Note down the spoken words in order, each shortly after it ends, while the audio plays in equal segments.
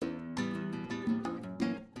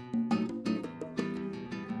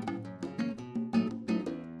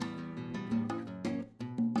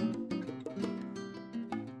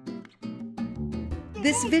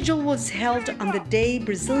This vigil was held on the day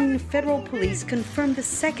Brazilian federal police confirmed the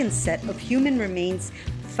second set of human remains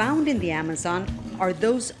found in the Amazon are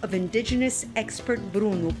those of indigenous expert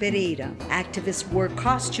Bruno Pereira. Activists wore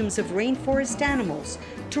costumes of rainforest animals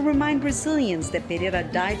to remind Brazilians that Pereira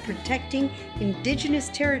died protecting indigenous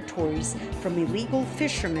territories from illegal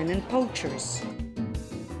fishermen and poachers.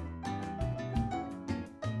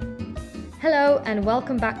 Hello and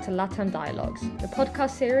welcome back to LatAm Dialogues, the podcast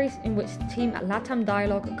series in which the team at LatAm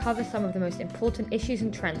Dialogue covers some of the most important issues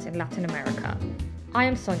and trends in Latin America. I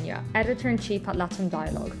am Sonia, Editor-in-Chief at LatAm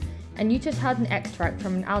Dialogue, and you just heard an extract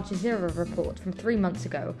from an Al Jazeera report from 3 months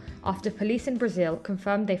ago after police in Brazil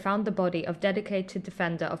confirmed they found the body of dedicated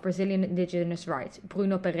defender of Brazilian indigenous rights,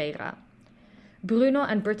 Bruno Pereira. Bruno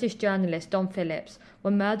and British journalist Dom Phillips were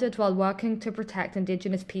murdered while working to protect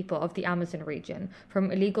indigenous people of the Amazon region from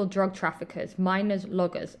illegal drug traffickers, miners,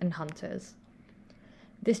 loggers, and hunters.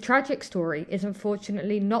 This tragic story is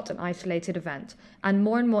unfortunately not an isolated event, and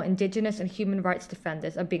more indigenous and human rights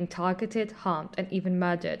defenders are being targeted, harmed, and even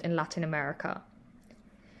murdered in Latin America.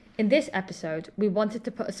 In this episode, we wanted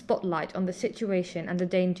to put a spotlight on the situation and the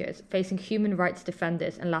dangers facing human rights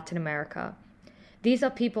defenders in Latin America. These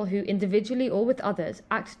are people who, individually or with others,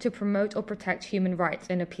 act to promote or protect human rights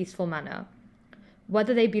in a peaceful manner.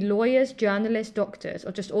 Whether they be lawyers, journalists, doctors,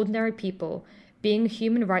 or just ordinary people, being a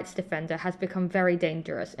human rights defender has become very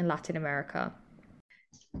dangerous in Latin America.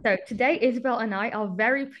 So today, Isabel and I are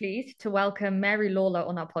very pleased to welcome Mary Lawlor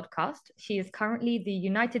on our podcast. She is currently the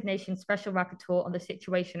United Nations Special Rapporteur on the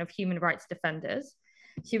situation of human rights defenders.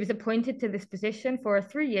 She was appointed to this position for a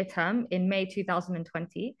 3-year term in May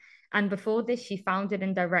 2020. And before this, she founded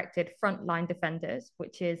and directed Front Line Defenders,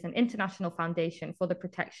 which is an international foundation for the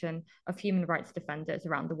protection of human rights defenders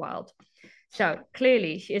around the world. So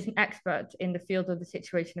clearly, she is an expert in the field of the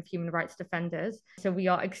situation of human rights defenders. So we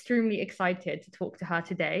are extremely excited to talk to her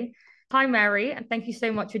today. Hi, Mary, and thank you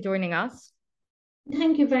so much for joining us.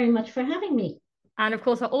 Thank you very much for having me. And of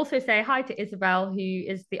course, I'll also say hi to Isabel, who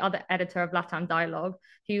is the other editor of LatAm Dialogue,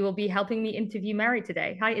 who will be helping me interview Mary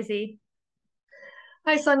today. Hi, Izzy.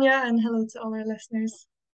 Hi, Sonia, and hello to all our listeners.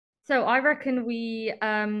 So I reckon we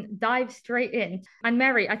dive straight in. And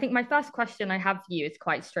Mary, I think my first question I have for you is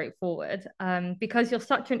quite straightforward. Because you're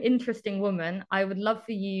such an interesting woman, I would love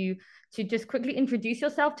for you to just quickly introduce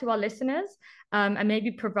yourself to our listeners and maybe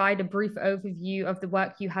provide a brief overview of the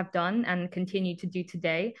work you have done and continue to do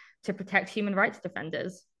today to protect human rights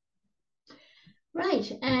defenders.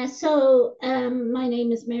 Right. My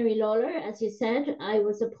name is Mary Lawlor. As you said, I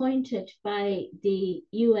was appointed by the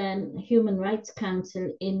UN Human Rights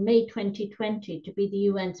Council in May 2020 to be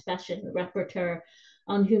the UN Special Rapporteur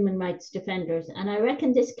on Human Rights Defenders. And I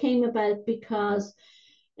reckon this came about because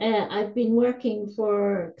I've been working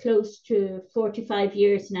for close to 45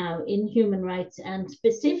 years now in human rights, and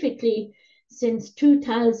specifically since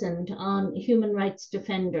 2000 on human rights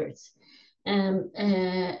defenders.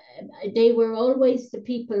 They were always the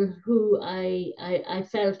people who I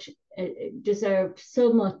felt deserved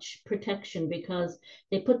so much protection because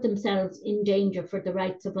they put themselves in danger for the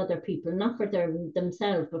rights of other people, not for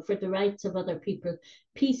themselves, but for the rights of other people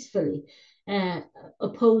peacefully,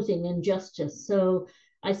 opposing injustice. So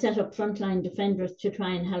I set up Frontline Defenders to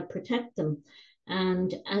try and help protect them.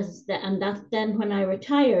 And then when I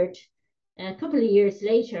retired, a couple of years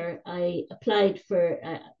later, I applied for,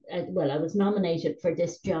 I was nominated for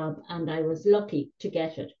this job, and I was lucky to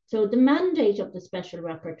get it. So the mandate of the Special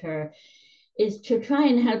Rapporteur is to try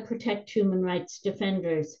and help protect human rights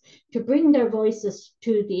defenders, to bring their voices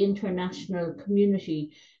to the international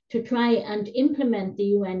community, to try and implement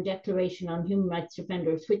the UN Declaration on Human Rights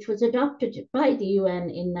Defenders, which was adopted by the UN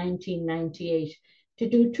in 1998, to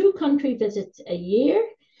do 2 country visits a year,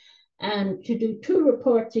 and to do 2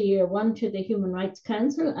 reports a year, one to the Human Rights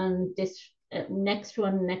Council and this next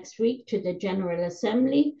one next week to the General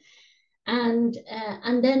Assembly. And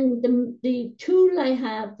then the tool I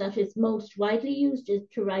have that is most widely used is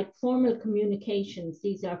to write formal communications.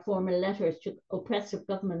 These are formal letters to oppressive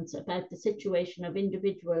governments about the situation of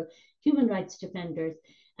individual human rights defenders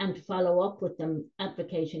and to follow up with them,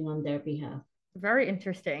 advocating on their behalf. Very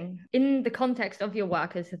interesting. In the context of your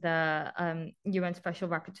work as the UN Special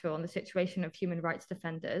Rapporteur on the situation of human rights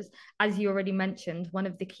defenders, as you already mentioned, one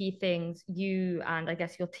of the key things you and I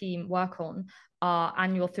guess your team work on are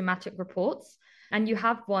annual thematic reports. And you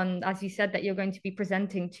have one, as you said, that you're going to be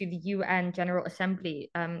presenting to the UN General Assembly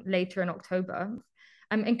later in October.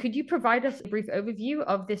 And could you provide us a brief overview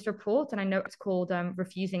of this report? And I know it's called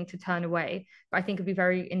Refusing to Turn Away, but I think it'd be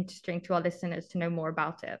very interesting to our listeners to know more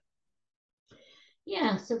about it.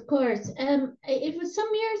 Yes, of course. It was some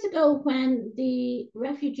years ago when the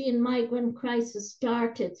refugee and migrant crisis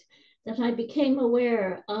started that I became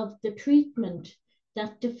aware of the treatment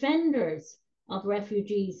that defenders of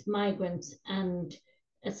refugees, migrants, and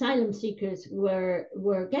asylum seekers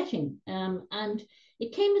were getting. And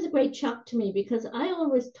it came as a great shock to me because I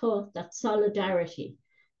always thought that solidarity,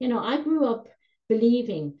 I grew up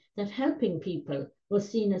believing that helping people was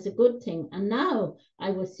seen as a good thing. And now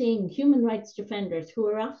I was seeing human rights defenders who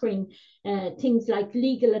are offering things like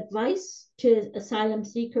legal advice to asylum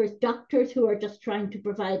seekers, doctors who are just trying to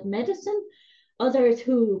provide medicine, others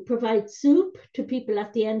who provide soup to people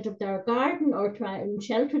at the end of their garden or try and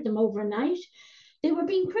shelter them overnight. They were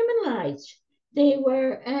being criminalized. They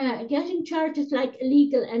were getting charges like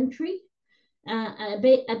illegal entry,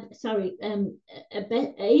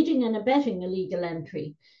 aiding and abetting illegal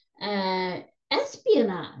entry,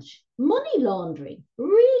 espionage, money laundering,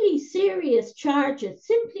 really serious charges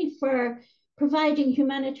simply for providing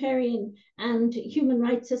humanitarian and human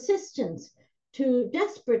rights assistance to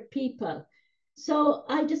desperate people. So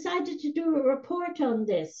I decided to do a report on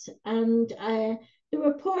this, and the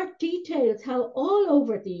report details how all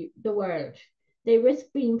over the world they risk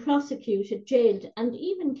being prosecuted, jailed, and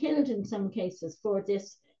even killed in some cases for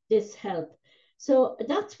this help. So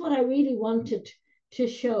that's what I really wanted to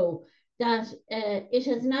show, that it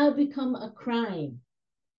has now become a crime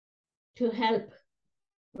to help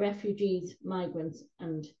refugees, migrants,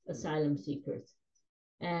 and asylum seekers.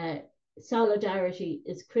 Solidarity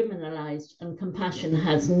is criminalized and compassion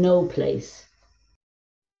has no place.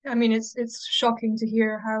 I mean, it's shocking to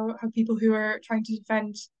hear how people who are trying to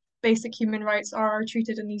defend basic human rights are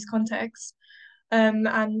treated in these contexts.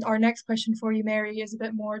 And our next question for you, Mary, is a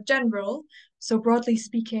bit more general. So broadly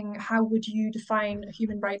speaking, how would you define a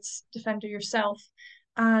human rights defender yourself?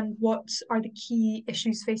 And what are the key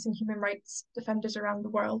issues facing human rights defenders around the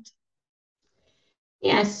world?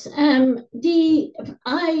 Yes, I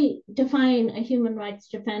define a human rights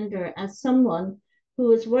defender as someone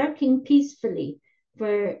who is working peacefully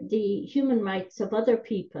for the human rights of other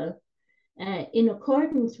people in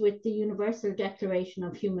accordance with the Universal Declaration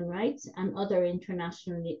of Human Rights and other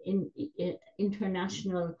international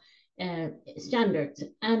standards.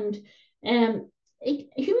 And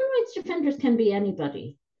human rights defenders can be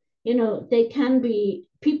anybody. They can be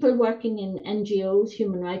people working in NGOs,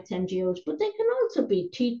 human rights NGOs, but they can also be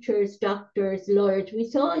teachers, doctors, lawyers. We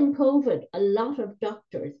saw in COVID a lot of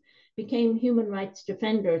doctors became human rights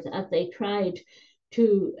defenders as they tried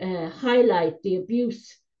to highlight the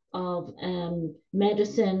abuse of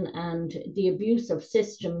medicine and the abuse of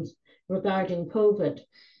systems regarding COVID.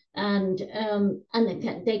 And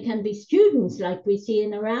they can be students, like we see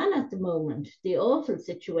in Iran at the moment, the awful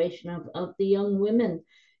situation of the young women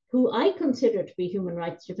who I consider to be human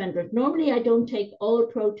rights defenders. Normally, I don't take all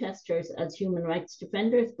protesters as human rights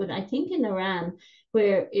defenders, but I think in Iran,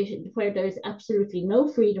 where there's absolutely no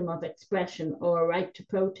freedom of expression or right to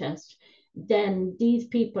protest, then these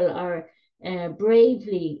people are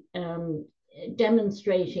bravely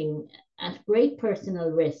demonstrating at great personal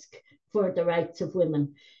risk for the rights of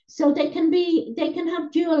women. So they can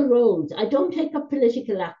have dual roles. I don't take up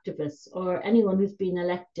political activists or anyone who's been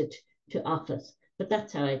elected to office, but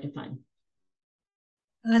that's how I define.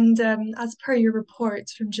 And as per your report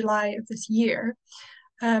from July of this year,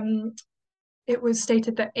 it was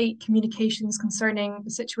stated that 8 communications concerning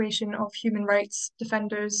the situation of human rights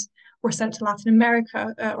defenders were sent to Latin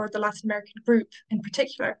America, or the Latin American group in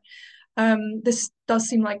particular. This does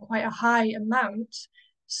seem like quite a high amount.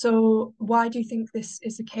 So why do you think this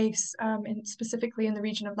is the case, specifically in the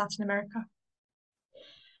region of Latin America?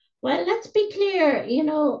 Well, let's be clear,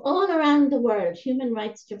 all around the world, human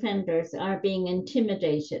rights defenders are being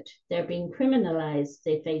intimidated. They're being criminalized.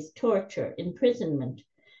 They face torture, imprisonment,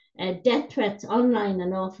 death threats online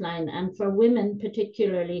and offline, and for women,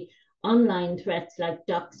 particularly online threats like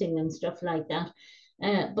doxing and stuff like that.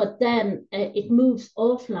 But then it moves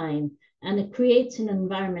offline and it creates an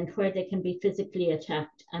environment where they can be physically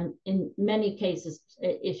attacked. And in many cases,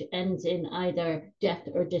 it ends in either death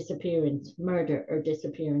or disappearance, murder or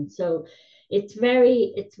disappearance. So it's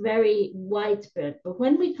very widespread. But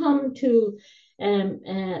when we come to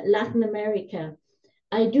Latin America,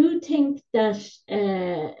 I do think that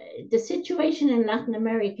the situation in Latin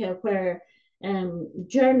America, where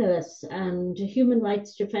journalists and human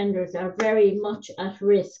rights defenders are very much at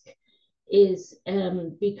risk, is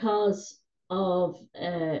because of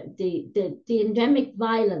the endemic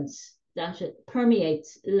violence that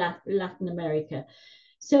permeates Latin America.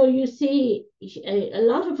 So you see a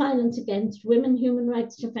lot of violence against women human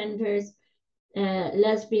rights defenders,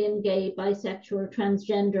 lesbian, gay, bisexual,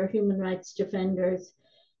 transgender human rights defenders.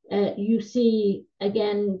 You see,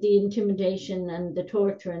 again, the intimidation and the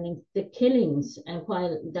torture and the killings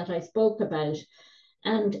that I spoke about.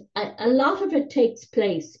 And a lot of it takes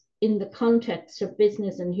place in the context of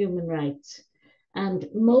business and human rights. And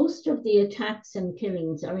most of the attacks and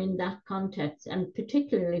killings are in that context, and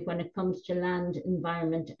particularly when it comes to land,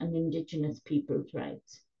 environment, and Indigenous people's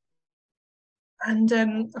rights. And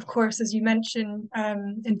of course, as you mentioned,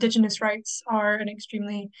 Indigenous rights are an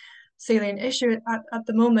extremely salient issue at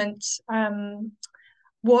the moment.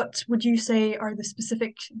 What would you say are the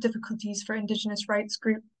specific difficulties for Indigenous rights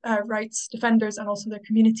defenders and also their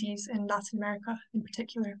communities in Latin America in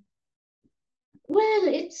particular? Well,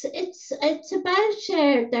 it's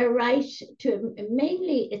about their right to,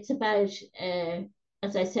 mainly it's about,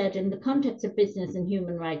 as I said, in the context of business and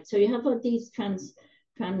human rights. So you have all these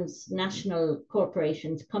transnational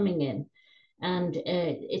corporations coming in, and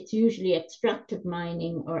it's usually extractive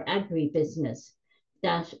mining or agribusiness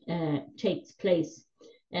that takes place.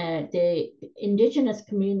 The Indigenous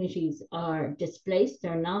communities are displaced.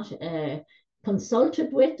 They're not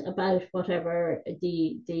consulted with about whatever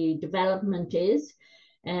the development is.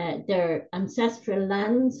 Their ancestral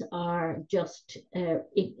lands are just,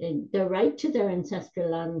 the right to their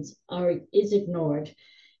ancestral lands is ignored.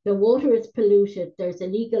 The water is polluted, there's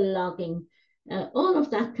illegal logging, all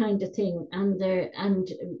of that kind of thing. And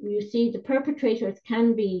you see the perpetrators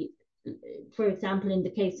can be, for example, in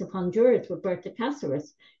the case of Honduras with Berta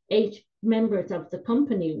Cáceres, 8 members of the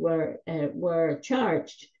company were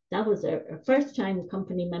charged. That was a first time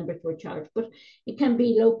company members were charged, but it can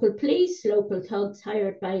be local police, local thugs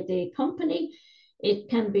hired by the company. It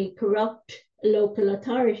can be corrupt local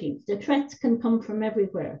authorities. The threats can come from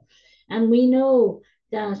everywhere. And we know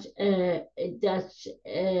that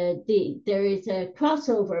there is a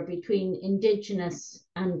crossover between Indigenous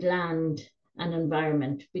and land and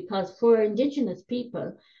environment, because for Indigenous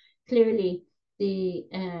people, clearly the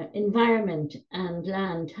environment and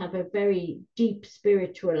land have a very deep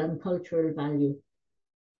spiritual and cultural value.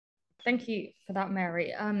 Thank you for that,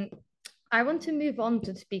 Mary. I want to move on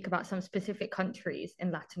to speak about some specific countries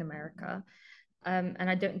in Latin America. And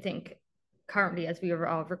I don't think currently, as we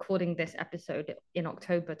are recording this episode in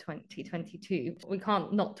October 2022, we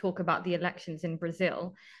can't not talk about the elections in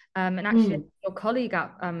Brazil. And actually, your colleague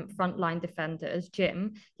at Front Line Defenders,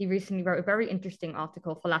 Jim, he recently wrote a very interesting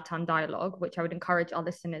article for LatAm Dialogue, which I would encourage our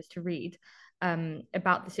listeners to read,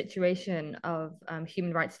 about the situation of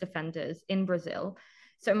human rights defenders in Brazil.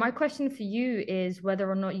 So my question for you is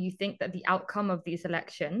whether or not you think that the outcome of these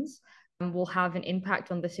elections will have an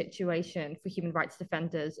impact on the situation for human rights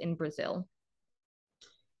defenders in Brazil.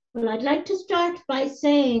 Well, I'd like to start by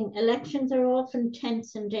saying elections are often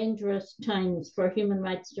tense and dangerous times for human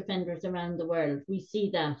rights defenders around the world. We see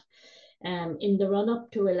that in the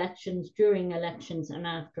run-up to elections, during elections, and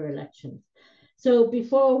after elections. So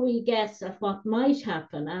before we guess at what might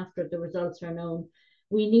happen after the results are known,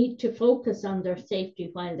 we need to focus on their safety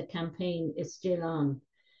while the campaign is still on.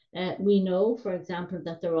 We know, for example,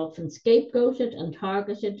 that they're often scapegoated and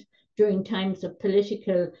targeted during times of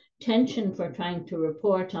political tension for trying to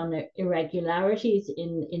report on irregularities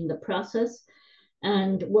in the process.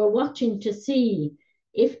 And we're watching to see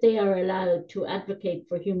if they are allowed to advocate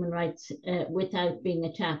for human rights without being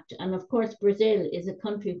attacked. And of course, Brazil is a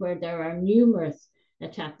country where there are numerous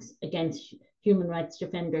attacks against human rights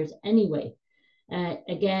defenders anyway.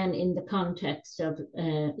 Again, in the context of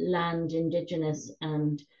land, Indigenous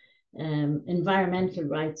and environmental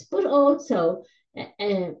rights, but also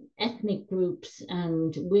ethnic groups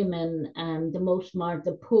and women and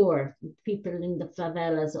the poor, people in the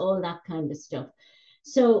favelas, all that kind of stuff.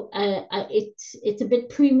 So it's a bit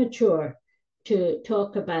premature to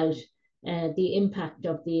talk about the impact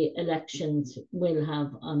of the elections will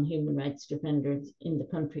have on human rights defenders in the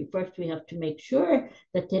country. First, we have to make sure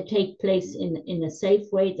that they take place in a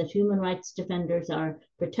safe way, that human rights defenders are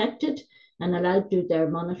protected and allowed to do their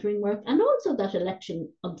monitoring work, and also that election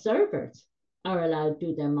observers are allowed to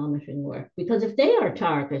do their monitoring work, because if they are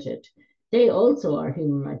targeted, they also are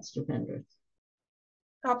human rights defenders.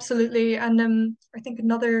 Absolutely. And I think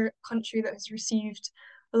another country that has received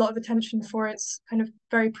a lot of attention for its kind of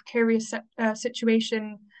very precarious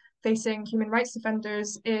situation facing human rights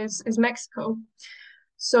defenders is Mexico.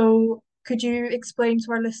 So could you explain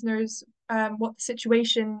to our listeners what the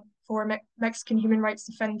situation for Mexican human rights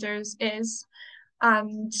defenders is,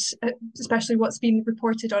 and especially what's been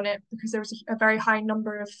reported on it, because there was a very high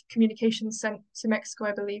number of communications sent to Mexico,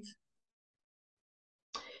 I believe.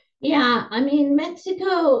 Yeah, I mean,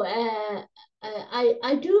 Mexico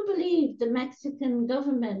I do believe the Mexican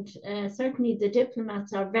government, certainly the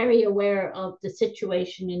diplomats, are very aware of the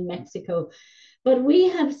situation in Mexico. But we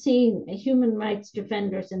have seen human rights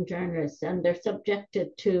defenders and journalists, and they're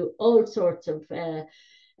subjected to all sorts of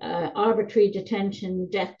arbitrary detention,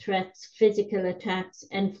 death threats, physical attacks,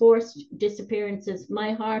 enforced disappearances.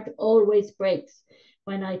 My heart always breaks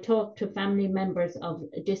when I talk to family members of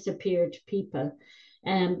disappeared people,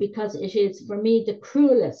 because it is, for me, the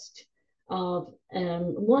cruelest of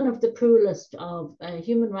one of the cruelest of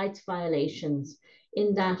human rights violations,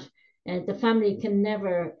 in that the family can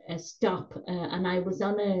never stop. And I was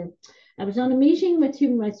on a meeting with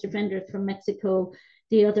human rights defenders from Mexico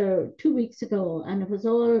the other 2 weeks ago, and it was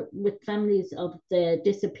all with families of the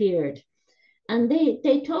disappeared. And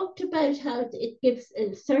they talked about how it gives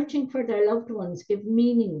searching for their loved ones give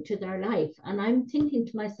meaning to their life. And I'm thinking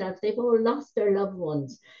to myself, they've all lost their loved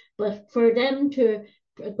ones, but for them to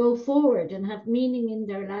go forward and have meaning in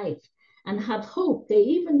their life and have hope, they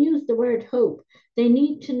even use the word hope. They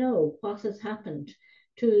need to know what has happened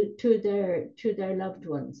to their loved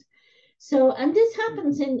ones. So, and this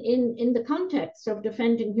happens in the context of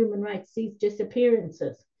defending human rights, these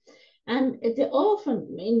disappearances. And they often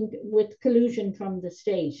with collusion from the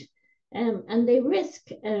state. And they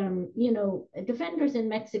risk, defenders in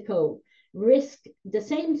Mexico risk the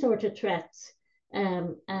same sort of threats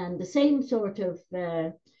and the same sort of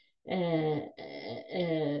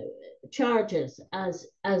charges as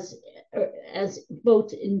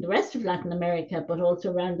both in the rest of Latin America, but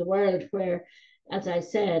also around the world, where, as I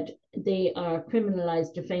said, they are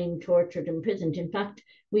criminalized, defamed, tortured, imprisoned. In fact,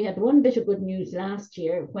 we had one bit of good news last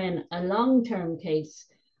year when a long-term case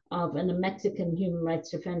of a Mexican human rights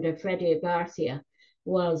defender, Freddy Garcia,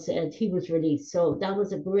 he was released. So that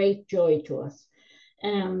was a great joy to us.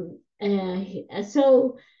 So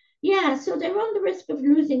they're on the risk of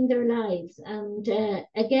losing their lives. And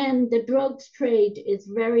again, the drugs trade is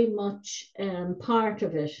very much part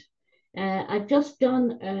of it. I've just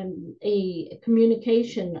done a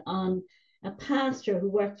communication on a pastor who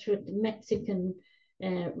works with Mexican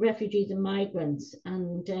refugees and migrants,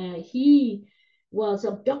 and he was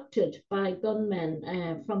abducted by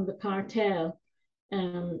gunmen from the cartel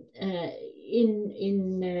in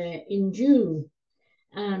June.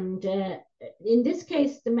 And in this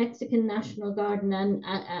case, the Mexican National Guard and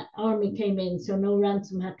Army came in, so no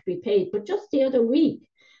ransom had to be paid. But just the other week,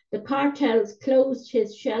 the cartels closed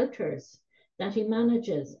his shelters that he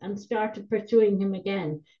manages and started pursuing him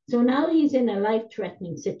again. So now he's in a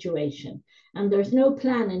life-threatening situation, and there's no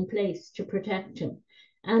plan in place to protect him.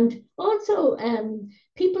 And also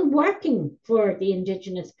people working for the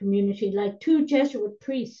indigenous community, like 2 Jesuit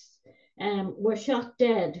priests were shot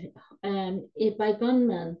dead by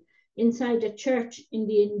gunmen inside a church in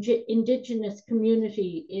the indigenous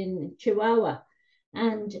community in Chihuahua.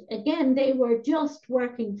 And again, they were just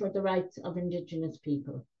working for the rights of indigenous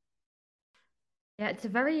people. Yeah, it's a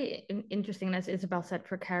very interesting, as Isabel said,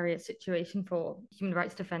 precarious situation for human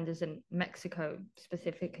rights defenders in Mexico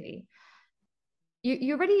specifically.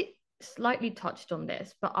 You already slightly touched on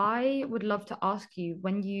this, but I would love to ask you,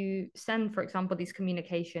 when you send, for example, these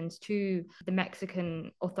communications to the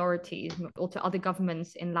Mexican authorities or to other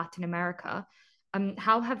governments in Latin America,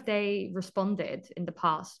 how have they responded in the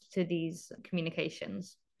past to these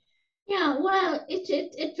communications? Yeah, well,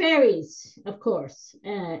 it varies, of course,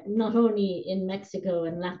 not only in Mexico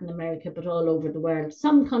and Latin America, but all over the world.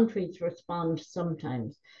 Some countries respond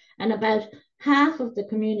sometimes, and about half of the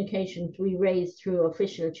communications we raise through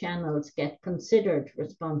official channels get considered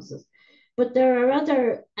responses. But there are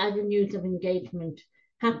other avenues of engagement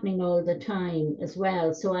happening all the time as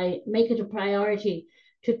well. So I make it a priority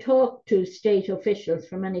to talk to state officials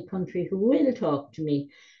from any country who will talk to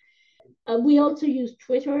me. We also use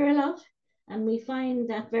Twitter a lot, and we find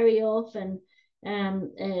that very often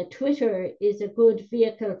Twitter is a good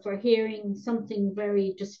vehicle for hearing something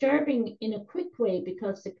very disturbing in a quick way,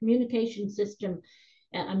 because the communication system,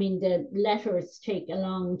 the letters take a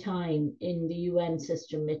long time in the UN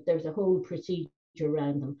system. There's a whole procedure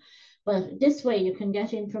around them. But this way you can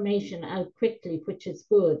get information out quickly, which is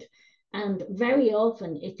good. And very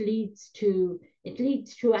often it leads to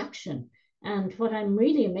action. And what I'm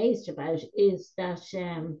really amazed about is that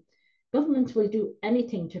governments will do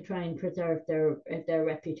anything to try and preserve their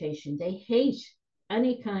reputation. They hate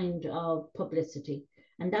any kind of publicity.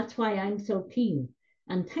 And that's why I'm so keen.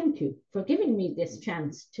 And thank you for giving me this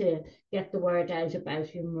chance to get the word out about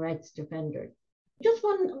human rights defenders. Just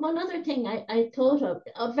one other thing I thought of.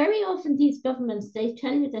 Very often these governments, they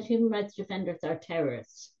tell you that human rights defenders are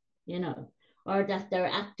terrorists, or that they're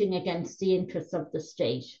acting against the interests of the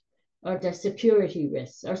state. or they're security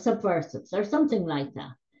risks or subversives or something like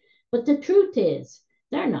that. But the truth is,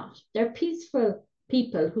 they're not. They're peaceful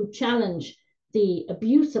people who challenge the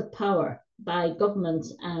abuse of power by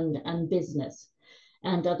governments and business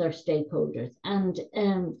and other stakeholders. And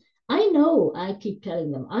I keep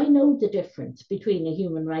telling them, I know the difference between a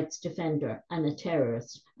human rights defender and a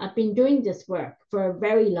terrorist. I've been doing this work for a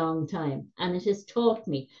very long time, and it has taught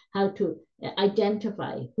me how to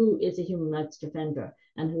identify who is a human rights defender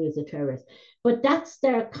and who is a terrorist. But that's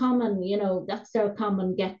their common, that's their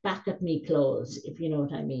common get back at me clause, if you know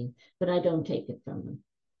what I mean. But I don't take it from them.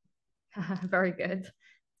 Very good.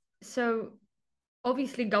 So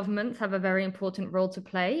obviously governments have a very important role to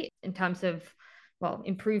play in terms of, well,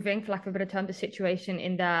 improving, for lack of a better term, the situation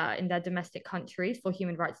in their domestic countries for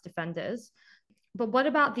human rights defenders. But what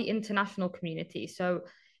about the international community? So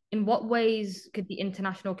in what ways could the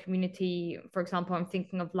international community, for example, I'm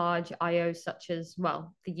thinking of large IOs such as,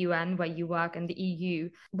 well, the UN where you work and the EU,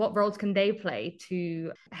 what roles can they play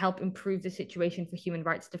to help improve the situation for human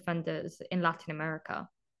rights defenders in Latin America?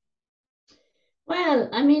 Well,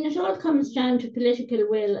 I mean, it all comes down to political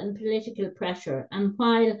will and political pressure. And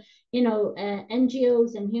while,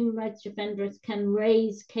 NGOs and human rights defenders can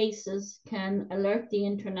raise cases, can alert the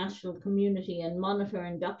international community and monitor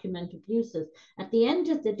and document abuses, at the end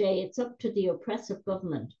of the day, it's up to the oppressive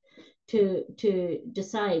government to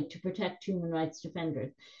decide to protect human rights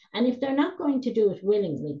defenders. And if they're not going to do it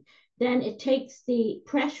willingly, then it takes the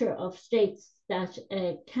pressure of states that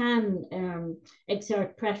can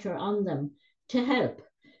exert pressure on them to help.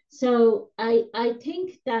 So I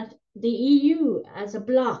think that the EU as a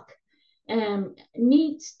bloc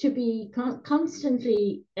needs to be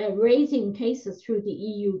constantly raising cases through the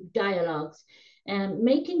EU dialogues,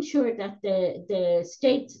 making sure that the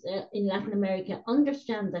states in Latin America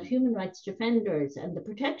understand that human rights defenders and the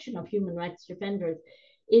protection of human rights defenders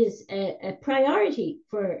is a priority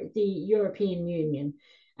for the European Union.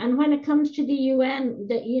 And when it comes to the UN,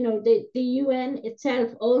 the UN itself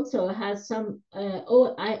also has some,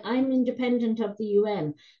 I'm independent of the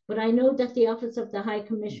UN, but I know that the Office of the High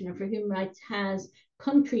Commissioner for Human Rights has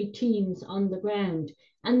country teams on the ground,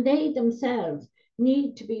 and they themselves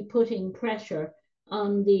need to be putting pressure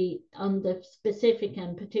on the specific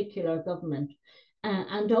and particular government.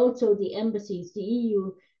 And also the embassies, the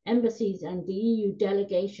EU embassies and the EU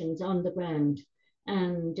delegations on the ground.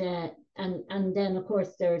 And then, of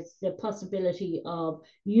course, there's the possibility of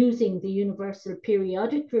using the Universal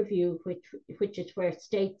Periodic Review, which is where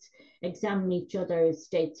states examine each other's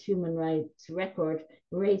states' human rights record,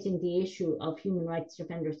 raising the issue of human rights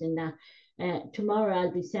defenders in that. Tomorrow,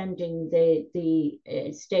 I'll be sending the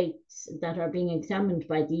states that are being examined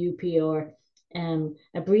by the UPR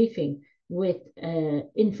a briefing with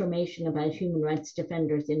information about human rights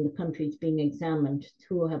defenders in the countries being examined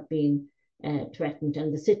who have been threatened,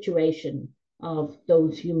 and the situation of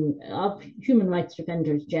those human rights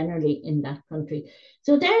defenders generally in that country.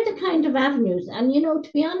 So they're the kind of avenues. And,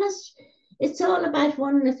 to be honest, it's all about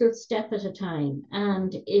one little step at a time.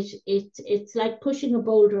 And it's like pushing a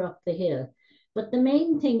boulder up the hill. But the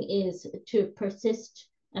main thing is to persist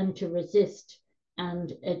and to resist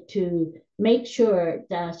and to make sure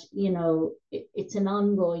that, it's an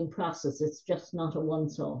ongoing process. It's just not a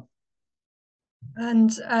once-off.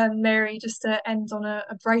 And Mary, just to end on a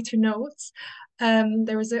brighter note,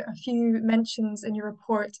 there was a few mentions in your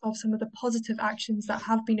report of some of the positive actions that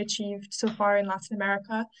have been achieved so far in Latin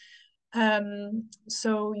America.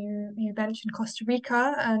 So you mentioned Costa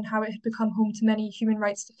Rica and how it had become home to many human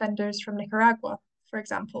rights defenders from Nicaragua, for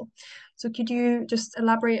example. So could you just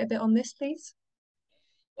elaborate a bit on this, please?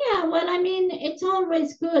 Yeah, well, I mean, it's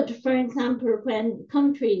always good, for example, when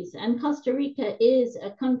countries, and Costa Rica is a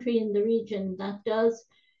country in the region that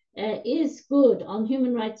is good on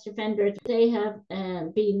human rights defenders. They have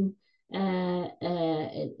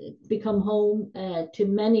become home to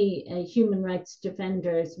many human rights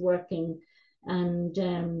defenders working, and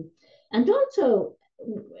also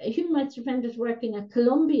human rights defenders working at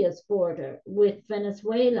Colombia's border with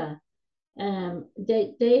Venezuela.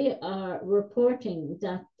 They are reporting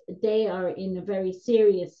that they are in a very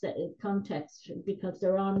serious context because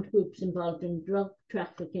their armed groups involved in drug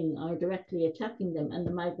trafficking are directly attacking them and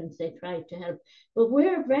the migrants they try to help. But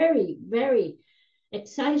we're very, very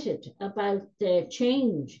excited about the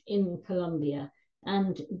change in Colombia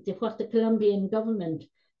and what the Colombian government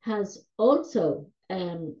has also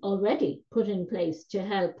already put in place to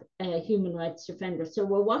help human rights defenders. So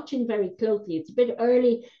we're watching very closely. It's a bit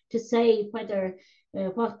early to say whether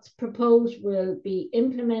what's proposed will be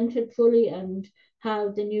implemented fully and how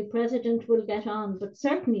the new president will get on, but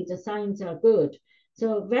certainly the signs are good.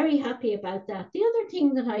 So very happy about that. The other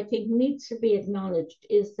thing that I think needs to be acknowledged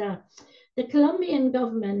is that the Colombian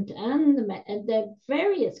government and the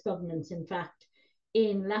various governments, in fact,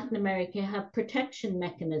 in Latin America have protection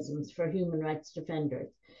mechanisms for human rights defenders,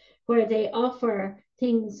 where they offer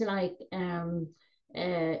things like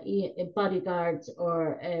bodyguards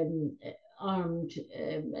or armed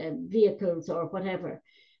vehicles or whatever,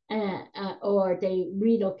 or they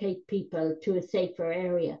relocate people to a safer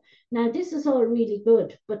area. Now, this is all really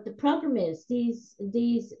good, but the problem is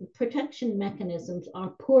these protection mechanisms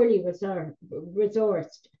are poorly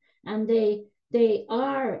resourced, and they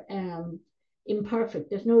are imperfect.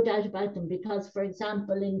 There's no doubt about them, because, for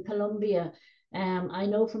example, in Colombia, I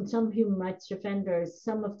know from some human rights defenders,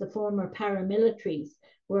 some of the former paramilitaries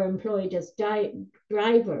were employed as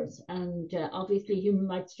drivers, and obviously human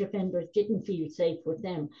rights defenders didn't feel safe with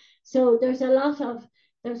them. So there's a lot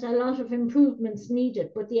of improvements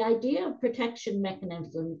needed, but the idea of protection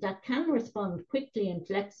mechanisms that can respond quickly and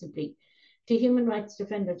flexibly to human rights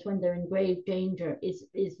defenders when they're in grave danger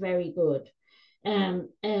is very good.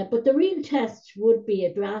 But the real test would be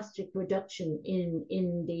a drastic reduction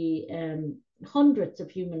in the hundreds of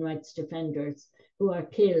human rights defenders who are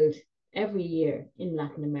killed every year in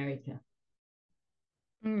Latin America.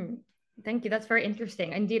 Thank you. That's very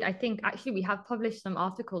interesting. Indeed, I think actually we have published some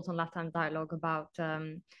articles on LatAm Dialogue about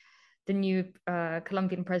the new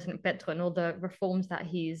Colombian President Petro and all the reforms that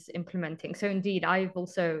he's implementing. So indeed, I've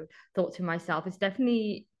also thought to myself, it's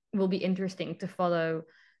definitely will be interesting to follow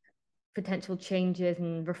potential changes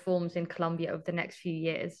and reforms in Colombia over the next few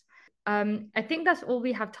years. I think that's all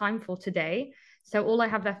we have time for today. So all I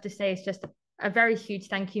have left to say is just a very huge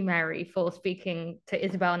thank you, Mary, for speaking to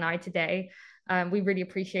Isabel and I today. We really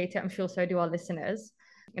appreciate it. I'm sure so do our listeners.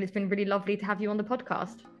 And it's been really lovely to have you on the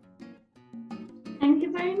podcast. Thank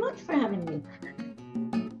you very much for having me.